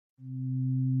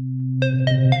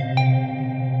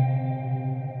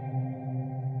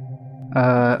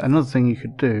Another thing you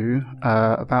could do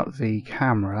about the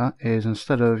camera is,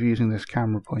 instead of using this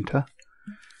camera pointer,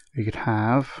 you could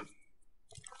have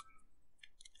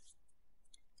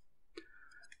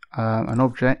an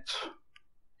object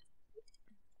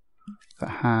that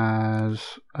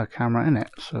has a camera in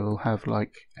it. So we'll have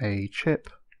like a chip,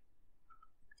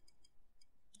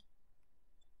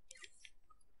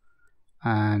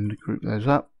 and group those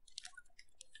up,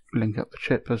 link up the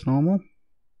chip as normal,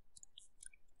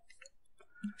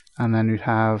 and then we'd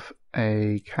have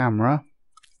a camera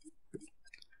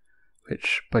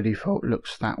which by default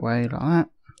looks that way, like that.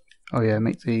 Oh yeah,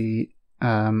 make the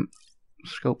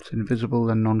sculpt invisible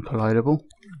and non-collidable.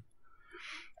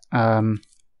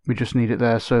 We just need it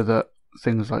there so that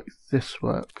things like this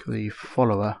work, the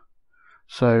follower.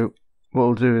 So what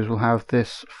we'll do is we'll have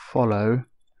this follow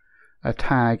a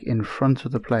tag in front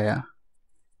of the player,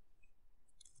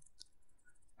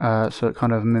 so it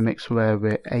kind of mimics where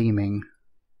we're aiming.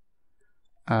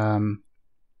 So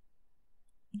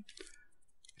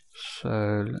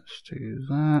let's do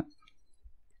that.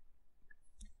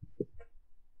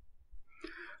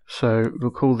 So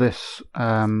we'll call this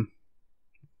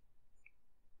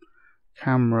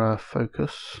camera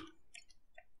focus.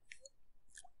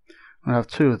 We'll have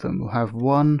two of them. We'll have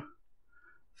one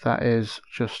that is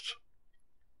just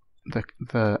at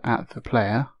the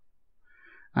player,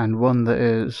 and one that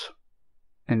is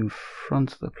in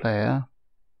front of the player.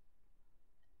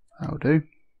 That'll do.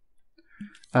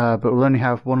 But we'll only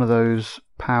have one of those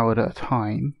powered at a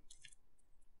time.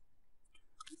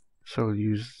 So we'll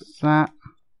use that,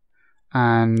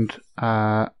 and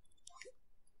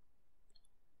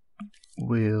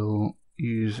we'll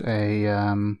use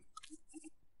a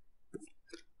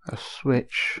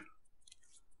switch,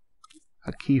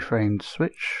 a keyframed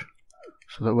switch,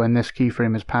 so that when this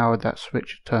keyframe is powered, that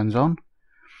switch turns on.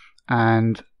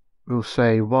 And we'll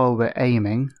say while we're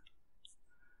aiming,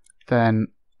 then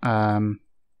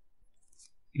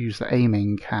use the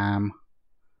aiming cam.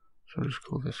 So I'll just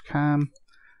call this cam,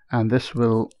 and this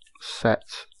will set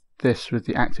this with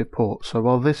the active port. So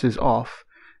while this is off,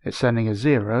 it's sending a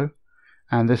 0,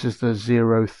 and this is the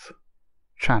 0th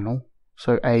channel,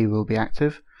 so A will be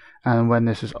active, and when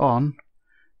this is on,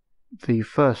 the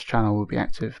first channel will be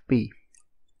active, B.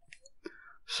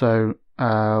 So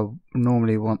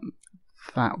normally want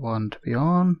that one to be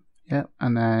on, yep,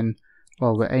 and then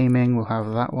while we're aiming, we'll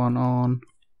have that one on,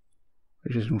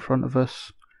 which is in front of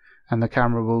us, and the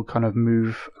camera will kind of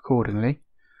move accordingly.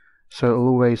 So it will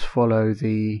always follow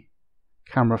the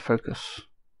camera focus.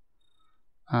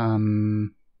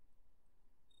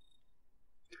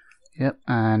 Yep,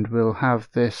 and we'll have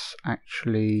this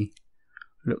actually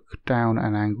look down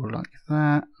an angle like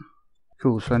that.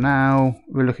 Cool, so now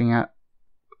we're looking at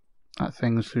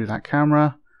things through that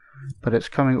camera, but it's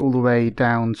coming all the way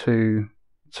down to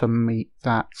meet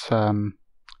that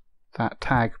that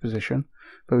tag position.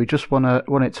 But we just want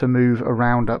it to move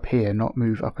around up here, not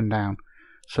move up and down.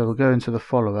 So we'll go into the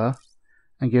follower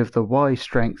and give the Y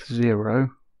strength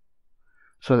 0,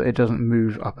 so that it doesn't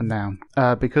move up and down.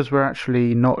 Because we're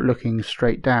actually not looking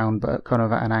straight down, but kind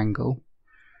of at an angle,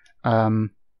 we'll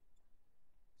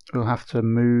have to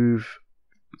move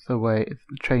the way,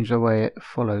 change the way it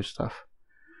follows stuff.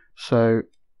 So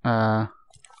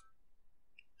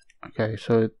okay,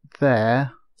 so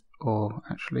there, or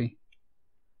actually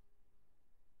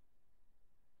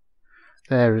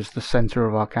there is the center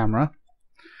of our camera.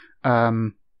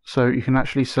 So you can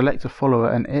actually select a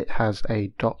follower, and it has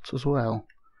a dot as well.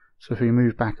 So if we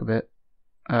move back a bit,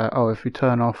 if we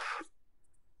turn off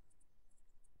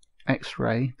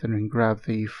X-ray, then we can grab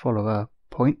the follower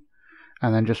point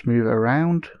and then just move it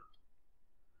around.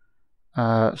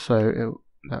 So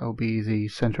that will be the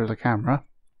center of the camera.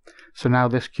 So now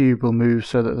this cube will move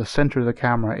so that the center of the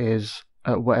camera is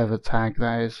at whatever tag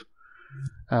that is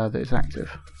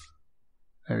active.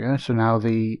 There we go. So now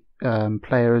the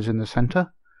player is in the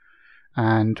center,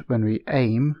 and when we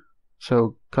aim,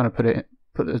 so kind of put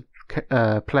the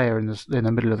player in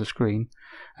the middle of the screen,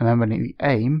 and then when we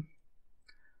aim,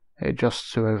 it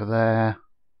adjusts to over there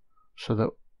so that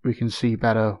we can see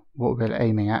better what we're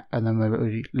aiming at, and then when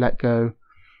we let go,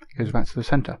 it goes back to the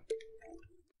center.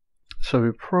 So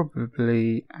we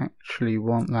probably actually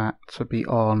want that to be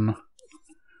on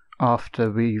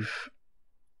after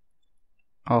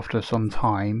some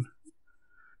time,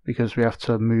 because we have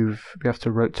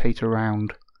to rotate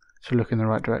around to look in the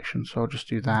right direction. So I'll just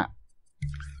do that.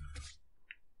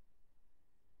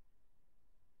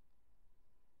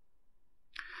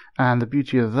 And the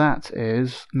beauty of that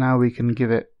is now we can give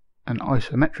it an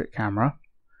isometric camera.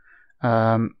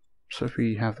 So if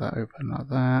we have that open like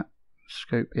that,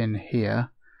 scope in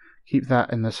here, keep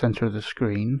that in the center of the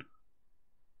screen,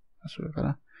 that's a bit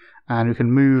better, and we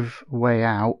can move way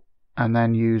out and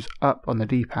then use up on the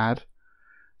D-pad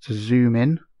to zoom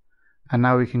in, and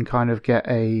now we can kind of get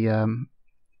a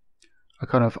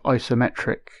kind of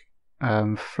isometric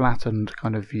flattened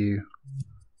kind of view.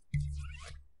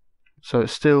 So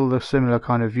it's still the similar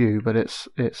kind of view, but it's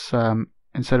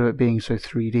instead of it being so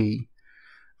 3D,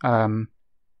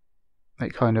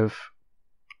 it kind of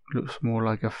looks more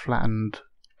like a flattened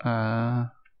kind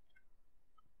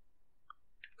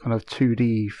of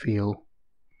 2D feel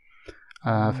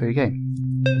for your game.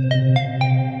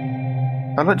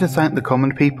 I'd like to thank the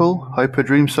common people, Hyper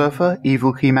Dream Surfer,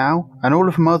 Evil Keymao, and all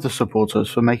of my other supporters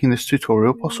for making this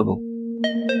tutorial possible.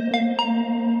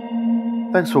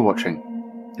 Thanks for watching.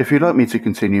 If you'd like me to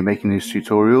continue making these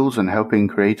tutorials and helping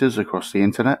creators across the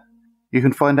internet, you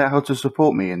can find out how to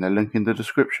support me in the link in the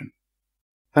description.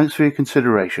 Thanks for your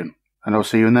consideration, and I'll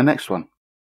see you in the next one.